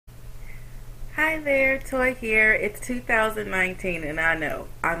Hi there, Toy here. It's 2019 and I know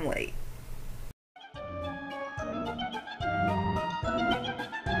I'm late.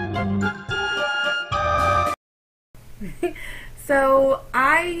 So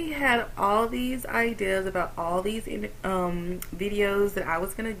I had all these ideas about all these videos that I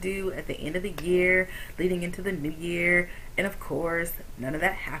was going to do at the end of the year, leading into the new year, and of course none of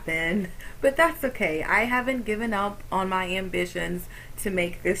that happened, but that's okay. I haven't given up on my ambitions to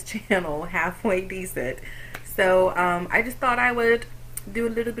make this channel halfway decent. So I just thought I would do a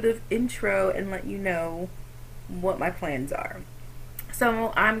little bit of intro and let you know what my plans are.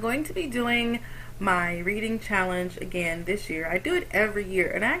 So I'm going to be doing my reading challenge again this year. I do it every year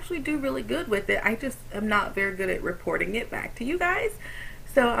and I actually do really good with it. I just am not very good at reporting it back to you guys.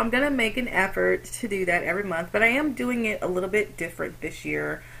 So I'm going to make an effort to do that every month, but I am doing it a little bit different this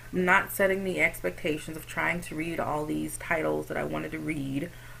year. I'm not setting the expectations of trying to read all these titles that I wanted to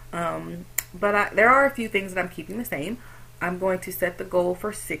read. But there are a few things that I'm keeping the same. I'm going to set the goal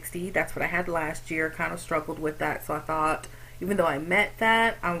for 60. That's what I had last year. Kind of struggled with that, so I thought even though I met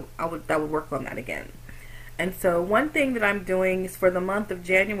that, I would work on that again. And so one thing that I'm doing is for the month of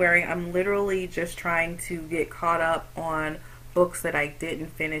January, I'm literally just trying to get caught up on books that I didn't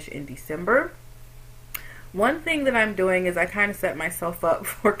finish in December. One thing that I'm doing is I kind of set myself up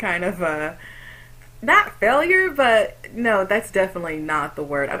for kind of a, not failure, but no, that's definitely not the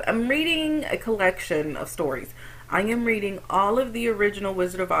word. I'm reading a collection of stories. I am reading all of the original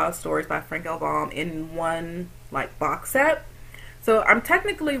Wizard of Oz stories by Frank L. Baum in one box set. So I'm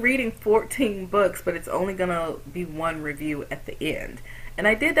technically reading 14 books, but it's only going to be one review at the end. And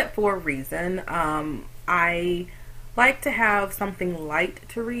I did that for a reason. I like to have something light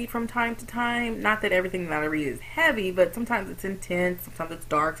to read from time to time. Not that everything that I read is heavy, but sometimes it's intense, sometimes it's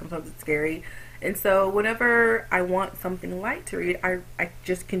dark, sometimes it's scary. And so whenever I want something light to read, I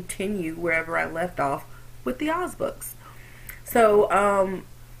just continue wherever I left off with the Oz books. So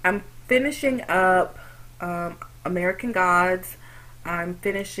I'm finishing up American Gods. I'm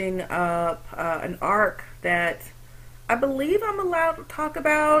finishing up an arc that I believe I'm allowed to talk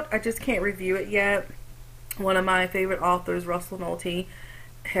about. I just can't review it yet. One of my favorite authors, Russell Nolte,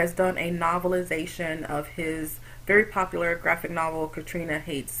 has done a novelization of his very popular graphic novel, Katrina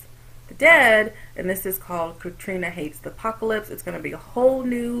Hates the Dead, and this is called Katrina Hates the Apocalypse. It's going to be a whole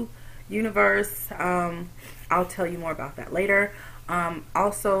new universe. I'll tell you more about that later.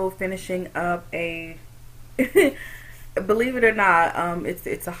 Also finishing up a believe it or not,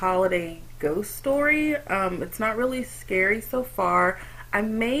 it's a holiday ghost story. It's not really scary so far. I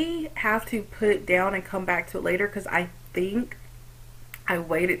may have to put it down and come back to it later because I think I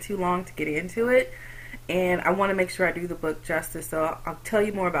waited too long to get into it, and I want to make sure I do the book justice. So I'll tell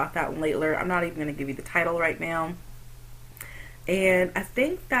you more about that one later. I'm not even going to give you the title right now. And I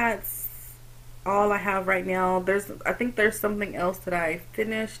think that's all I have right now. I think there's something else that I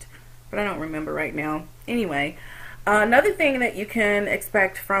finished, but I don't remember right now. Anyway. Another thing that you can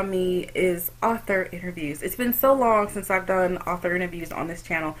expect from me is author interviews. It's been so long since I've done author interviews on this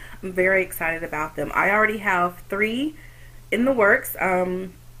channel. I'm very excited about them. I already have 3 in the works.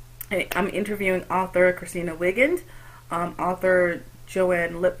 I'm interviewing author Christina Weigand, author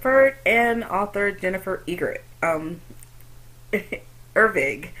Joanne Lipford, and author Jennifer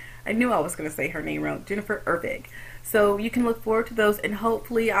Ervig. I knew I was going to say her name wrong. Jennifer Ervig. So you can look forward to those, and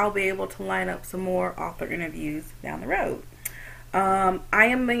hopefully I'll be able to line up some more author interviews down the road. I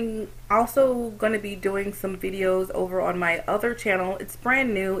am also going to be doing some videos over on my other channel. It's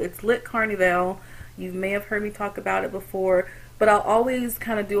brand new. It's Lit Carnival. You may have heard me talk about it before, but I'll always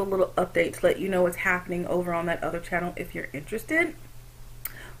kind of do a little update to let you know what's happening over on that other channel if you're interested.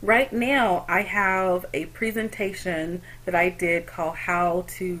 Right now, I have a presentation that I did called How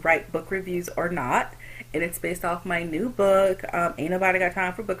to Write Book Reviews or Not. And it's based off my new book, Ain't Nobody Got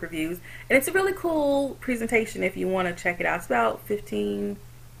Time for Book Reviews. And it's a really cool presentation if you want to check it out. It's about 15,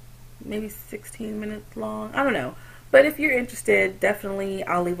 maybe 16 minutes long. I don't know. But if you're interested, definitely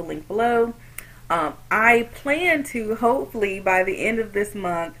I'll leave a link below. I plan to, hopefully, by the end of this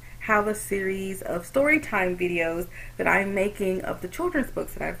month, have a series of story time videos that I'm making of the children's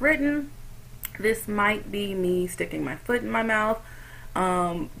books that I've written. This might be me sticking my foot in my mouth.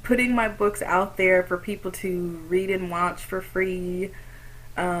 Putting my books out there for people to read and watch for free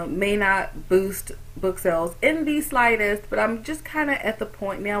may not boost book sales in the slightest, but I'm just kind of at the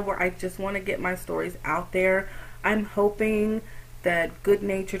point now where I just want to get my stories out there. I'm hoping that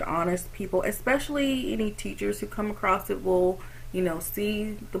good-natured, honest people, especially any teachers who come across it, will,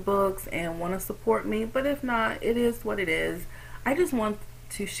 see the books and want to support me. But if not, it is what it is. I just want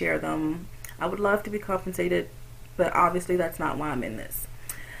to share them. I would love to be compensated, but obviously that's not why I'm in this.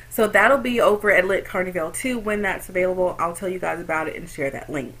 So that'll be over at Lit Carnival too. When that's available, I'll tell you guys about it and share that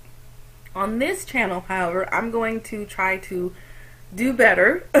link. On this channel, however, I'm going to try to do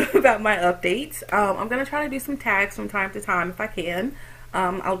better about my updates. I'm going to try to do some tags from time to time if I can.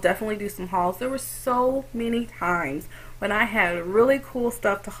 I'll definitely do some hauls. There were so many times when I had really cool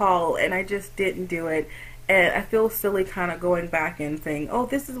stuff to haul and I just didn't do it. And I feel silly kind of going back and saying, oh,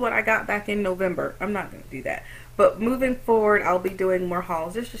 this is what I got back in November. I'm not going to do that. But moving forward, I'll be doing more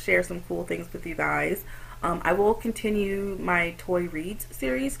hauls just to share some cool things with you guys. I will continue my toy reads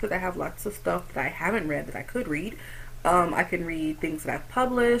series because I have lots of stuff that I haven't read that I could read. I can read things that I've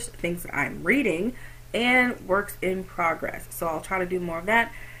published, things that I'm reading, and works in progress. So I'll try to do more of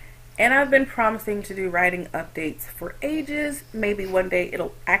that. And I've been promising to do writing updates for ages. Maybe one day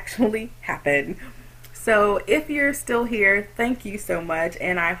it'll actually happen. So if you're still here, thank you so much.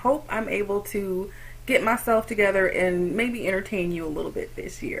 And I hope I'm able to get myself together and maybe entertain you a little bit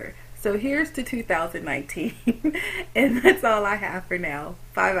this year. So here's to 2019. And that's all I have for now.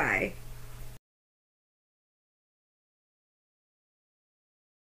 Bye bye.